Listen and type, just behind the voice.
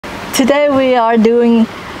Today we are doing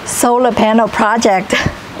solar panel project.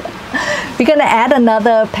 We're gonna add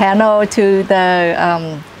another panel to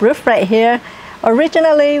the roof right here.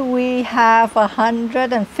 Originally we have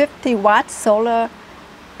 150 watt solar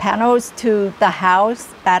panels to the house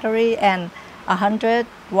battery and 100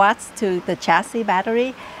 watts to the chassis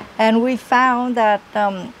battery. And we found that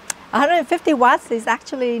 150 watts is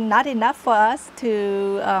actually not enough for us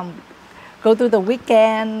to go through the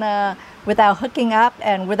weekend without hooking up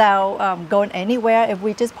and without going anywhere. If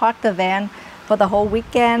we just park the van for the whole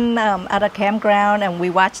weekend at a campground and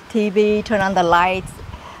we watch TV, turn on the lights,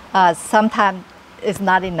 sometimes it's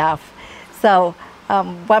not enough. So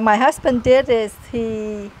what my husband did is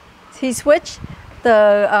he switched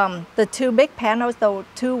the two big panels, the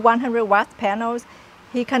two 100 watt panels.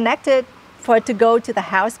 He connected for it to go to the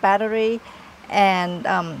house battery, and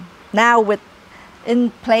now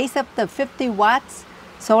in place of the 50 watts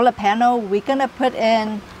solar panel, we're gonna put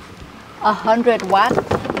in 100 watt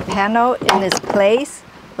panel in its place,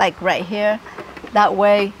 like right here. That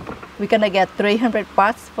way, we're gonna get 300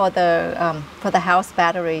 watts for the house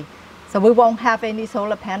battery. So we won't have any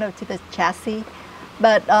solar panel to the chassis,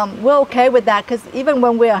 but we're okay with that because even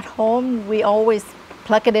when we're at home, we always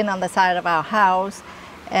plug it in on the side of our house,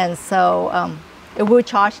 and so it will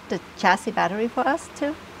charge the chassis battery for us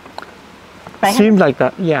too. Right? Seems like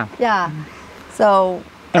that, yeah. Yeah. So.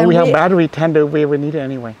 And we have battery tender where we need it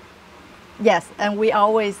anyway. Yes, and we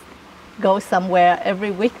always go somewhere every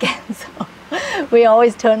weekend, so we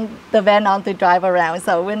always turn the van on to drive around.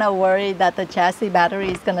 So we're not worried that the chassis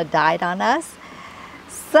battery is going to die on us.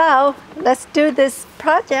 So let's do this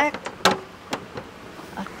project.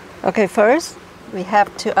 Okay, first we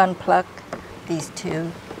have to unplug these two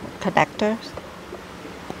connectors.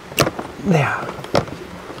 Yeah.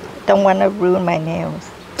 Don't want to ruin my nails.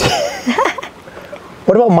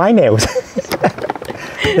 What about my nails?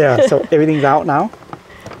 Yeah, so everything's out now.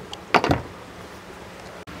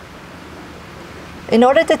 In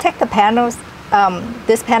order to take the panels,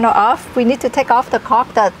 this panel off, we need to take off the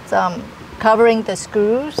caulk that's covering the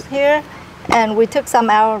screws here. And we took some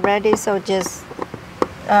out already, so just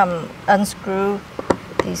unscrew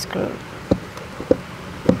these screws.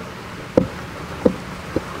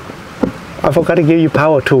 I forgot to give you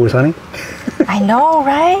power tools, honey. I know,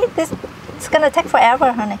 right? It's gonna take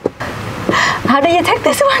forever, honey. How do you take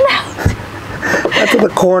this one out? That's in the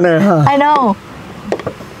corner, huh? I know.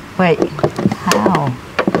 Wait, how?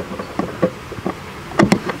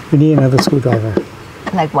 We need another screwdriver.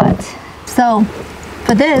 Like what? So,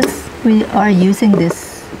 for this, we are using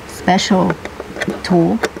this special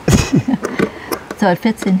tool. So it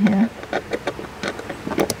fits in here.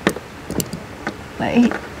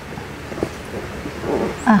 Wait.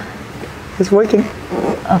 It's working.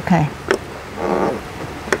 Okay.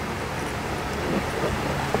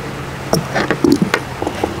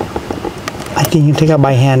 I think you can take it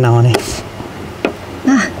by hand now, honey.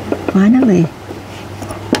 Finally.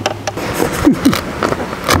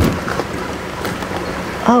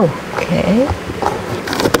 Okay.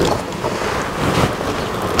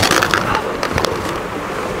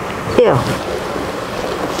 Ew.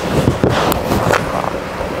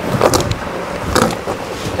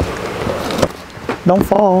 Don't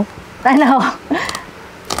fall. I know.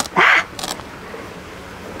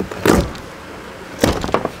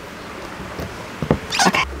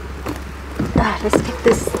 Okay. Let's take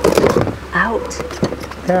this out.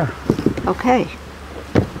 Yeah. Okay.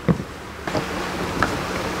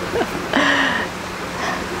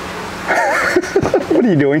 What are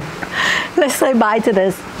you doing? Let's say bye to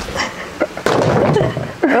this.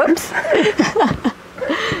 Oops.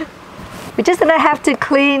 We're just gonna have to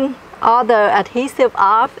clean all the adhesive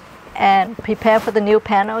off and prepare for the new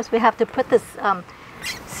panels. We have to put this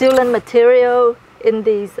sealant material in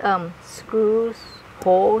these screws,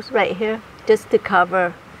 holes right here, just to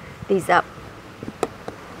cover these up.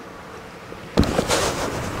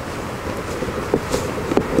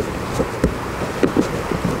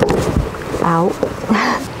 Out.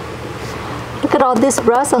 Look at all this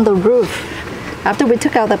rust on the roof. After we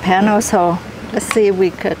took out the panel, so let's see if we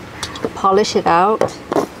could polish it out.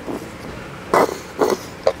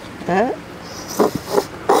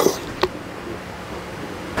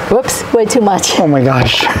 Whoops, way too much. Oh my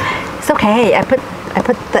gosh. It's okay. I put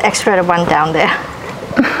the extra one down there.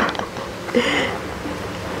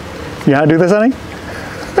 You know how to do this, honey?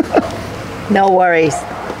 No worries.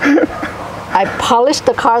 I polish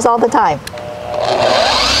the cars all the time.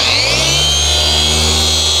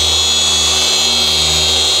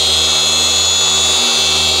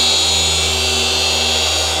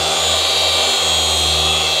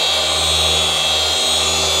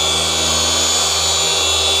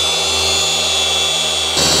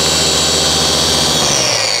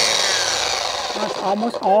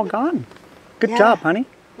 almost all gone. Good Yeah. job, honey.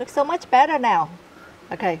 Looks so much better now.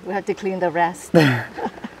 Okay, we have to clean the rest.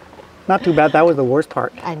 Not too bad. That was the worst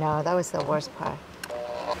part. I know, that was the worst part.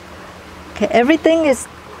 Okay, everything is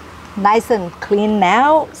nice and clean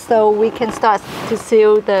now, so we can start to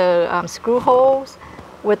seal the screw holes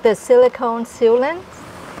with the silicone sealant.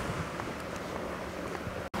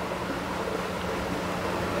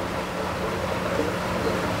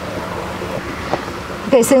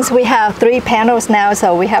 Okay, since we have 3 panels now,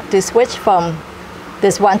 so we have to switch from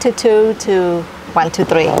this 1 to 2 to 1 to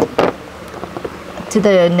 3 to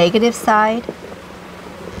the negative side,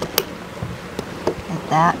 like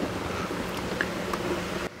that.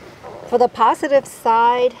 For the positive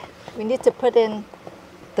side, we need to put in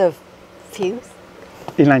the fuse,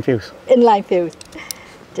 Inline fuse. inline fuse.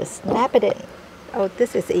 Just snap it in. Oh,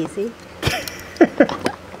 this is easy.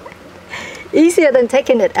 Easier than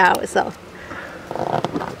taking it out, so.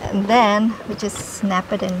 And then we just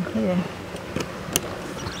snap it in here.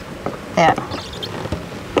 There.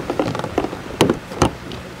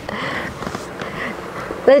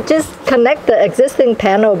 Let's just connect the existing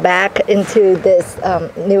panel back into this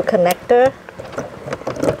new connector.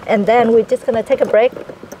 And then we're just gonna take a break,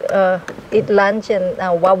 eat lunch, and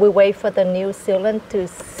while we wait for the new sealant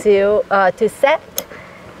to set.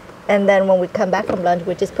 And then when we come back from lunch,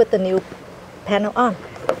 we just put the new panel on.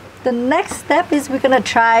 The next step is we're gonna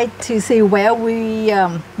try to see where we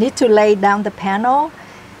need to lay down the panel.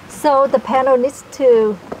 So the panel needs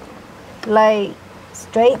to lay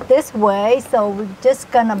straight this way, so we're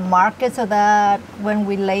just gonna mark it so that when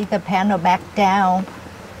we lay the panel back down,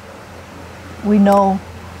 we know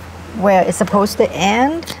where it's supposed to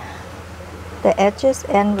end. The edges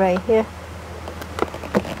end right here.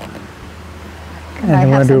 And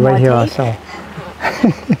we're gonna do right here also.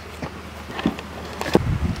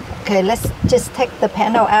 Okay, let's just take the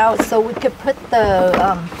panel out so we could put the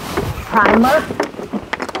primer,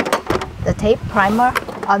 the tape primer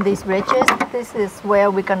on these ridges. This is where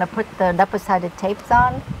we're gonna put the double-sided tapes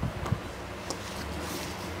on.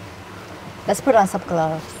 Let's put on some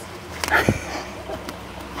gloves.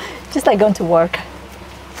 Just like going to work.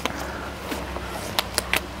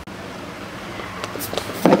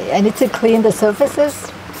 I need to clean the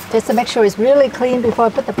surfaces just to make sure it's really clean before I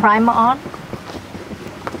put the primer on.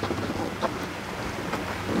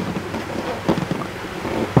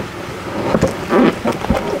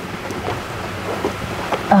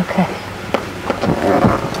 Okay.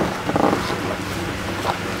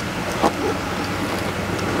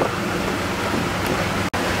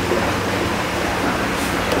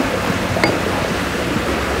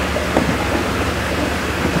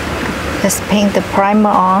 Let's paint the primer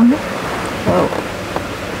on. Whoa.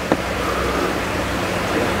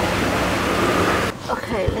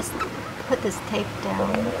 Okay, let's put this tape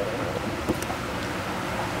down.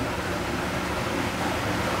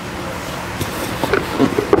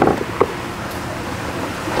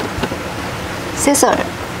 Scissor.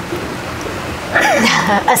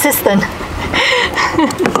 Assistant.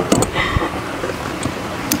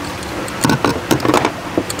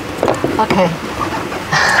 Okay.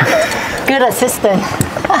 Good assistant.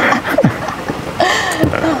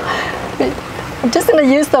 I'm just going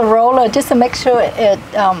to use the roller just to make sure it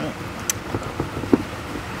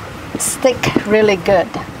stick really good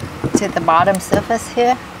to the bottom surface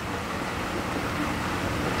here.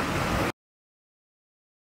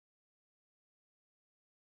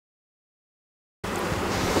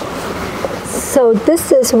 So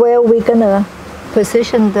this is where we're going to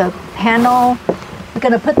position the panel. We're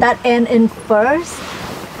going to put that end in first.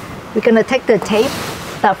 We're going to take the tape,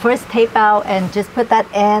 that first tape out, and just put that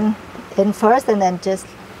end in first, and then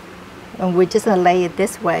and we're just going to lay it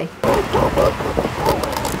this way.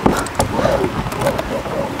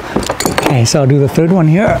 Okay, so I'll do the third one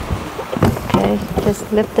here. Okay, just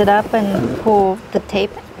lift it up and pull the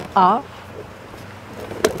tape off.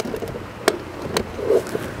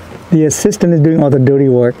 The assistant is doing all the dirty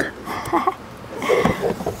work.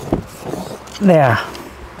 There.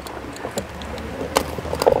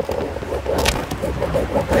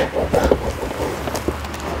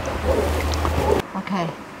 Okay,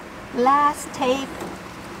 last tape.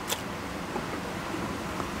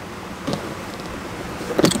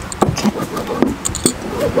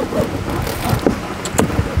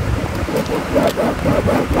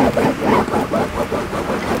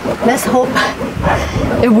 Let's hope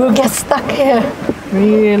it will get stuck here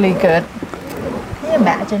really good. Can you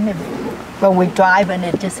imagine if when we drive and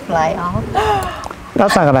it just fly off?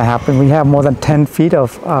 That's not gonna happen. We have more than 10 feet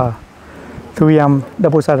of 3M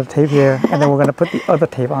double-sided tape here, and then we're gonna put the other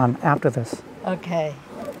tape on after this. Okay.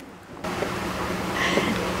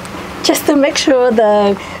 just to make sure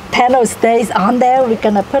the panel stays on there, we're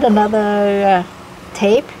gonna put another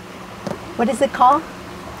tape. What is it called?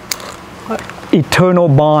 Eternal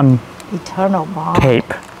bond Eternal bond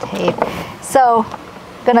tape. So,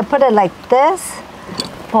 gonna put it like this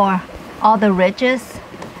for all the ridges.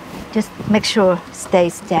 Just make sure it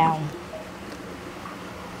stays down.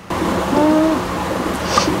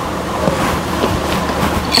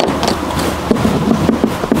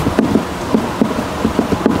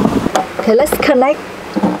 Okay, let's connect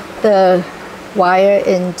the wire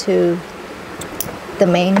into the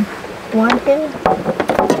main one here.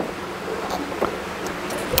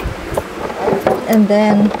 And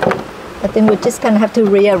then I think we're just gonna have to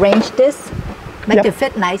rearrange this, make it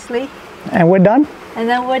fit nicely. And we're done. And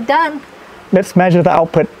then we're done. Let's measure the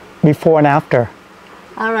output before and after.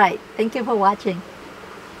 All right, thank you for watching.